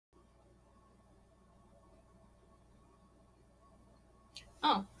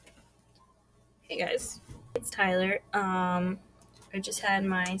Oh, hey guys, it's Tyler. I just had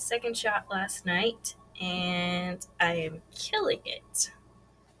my second shot last night, and I am killing it.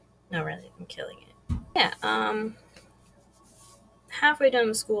 No, really, I'm killing it. Yeah. Halfway done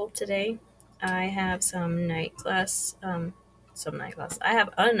with school today. I have some night class. Some night class. I have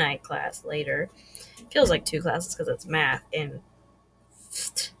a night class later. Feels like two classes because it's math, and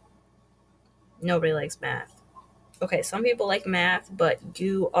nobody likes math. Okay, some people like math, but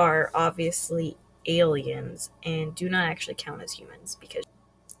you are obviously aliens and do not actually count as humans because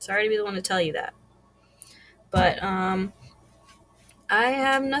sorry to be the one to tell you that. But I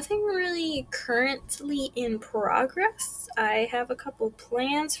have nothing really currently in progress. I have a couple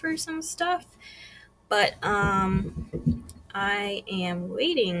plans for some stuff, but I am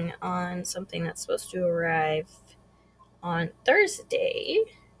waiting on something that's supposed to arrive on Thursday.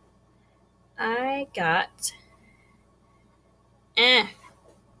 I got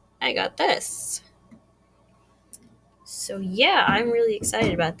I got this. So yeah, I'm really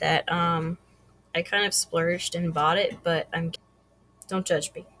excited about that. I kind of splurged and bought it, but don't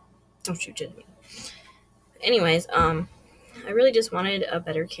judge me. Don't you judge me. Anyways, I really just wanted a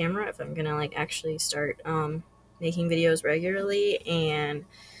better camera if I'm gonna like actually start making videos regularly, and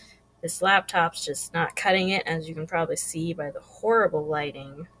this laptop's just not cutting it, as you can probably see by the horrible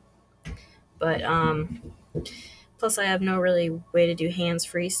lighting. But plus I have no really way to do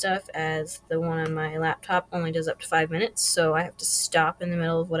hands-free stuff, as the one on my laptop only does up to 5 minutes, so I have to stop in the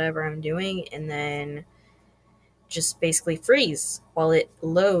middle of whatever I'm doing and then just basically freeze while it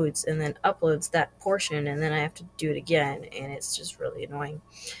loads and then uploads that portion, and then I have to do it again, and it's just really annoying.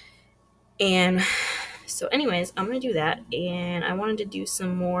 And so anyways, I'm gonna do that, and I wanted to do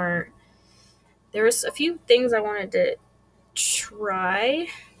some more. There was a few things I wanted to try,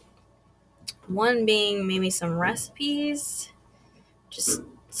 one being maybe some recipes, just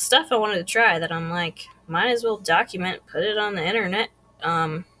stuff I wanted to try that I'm like, might as well document, put it on the internet.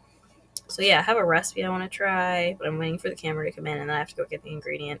 So yeah, I have a recipe I want to try, but I'm waiting for the camera to come in, and then I have to go get the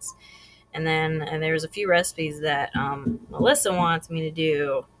ingredients. And there's a few recipes that Melissa wants me to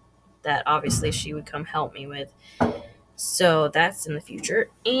do that obviously she would come help me with. So that's in the future.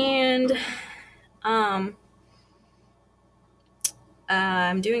 And I'm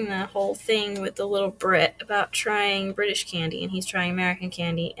doing the whole thing with the little Brit about trying British candy, and he's trying American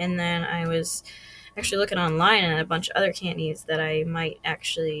candy. And then I was actually looking online at a bunch of other candies that I might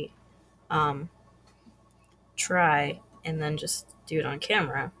actually try and then just do it on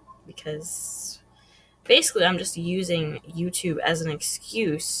camera, because basically I'm just using YouTube as an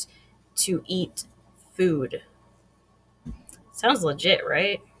excuse to eat food. Sounds legit,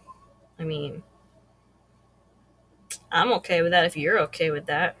 right? I mean, I'm okay with that if you're okay with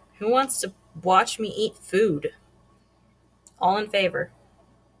that. Who wants to watch me eat food? All in favor?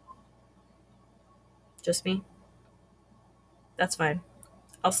 Just me? That's fine.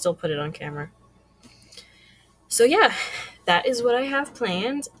 I'll still put it on camera. So yeah, that is what I have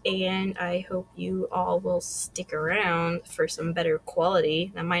planned, and I hope you all will stick around for some better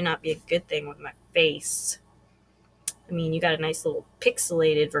quality. That might not be a good thing with my face. I mean, you got a nice little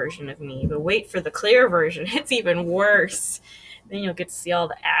pixelated version of me, but wait for the clear version. It's even worse. Then you'll get to see all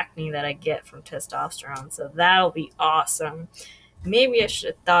the acne that I get from testosterone, so that'll be awesome. Maybe I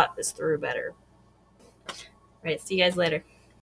should have thought this through better. All right, see you guys later.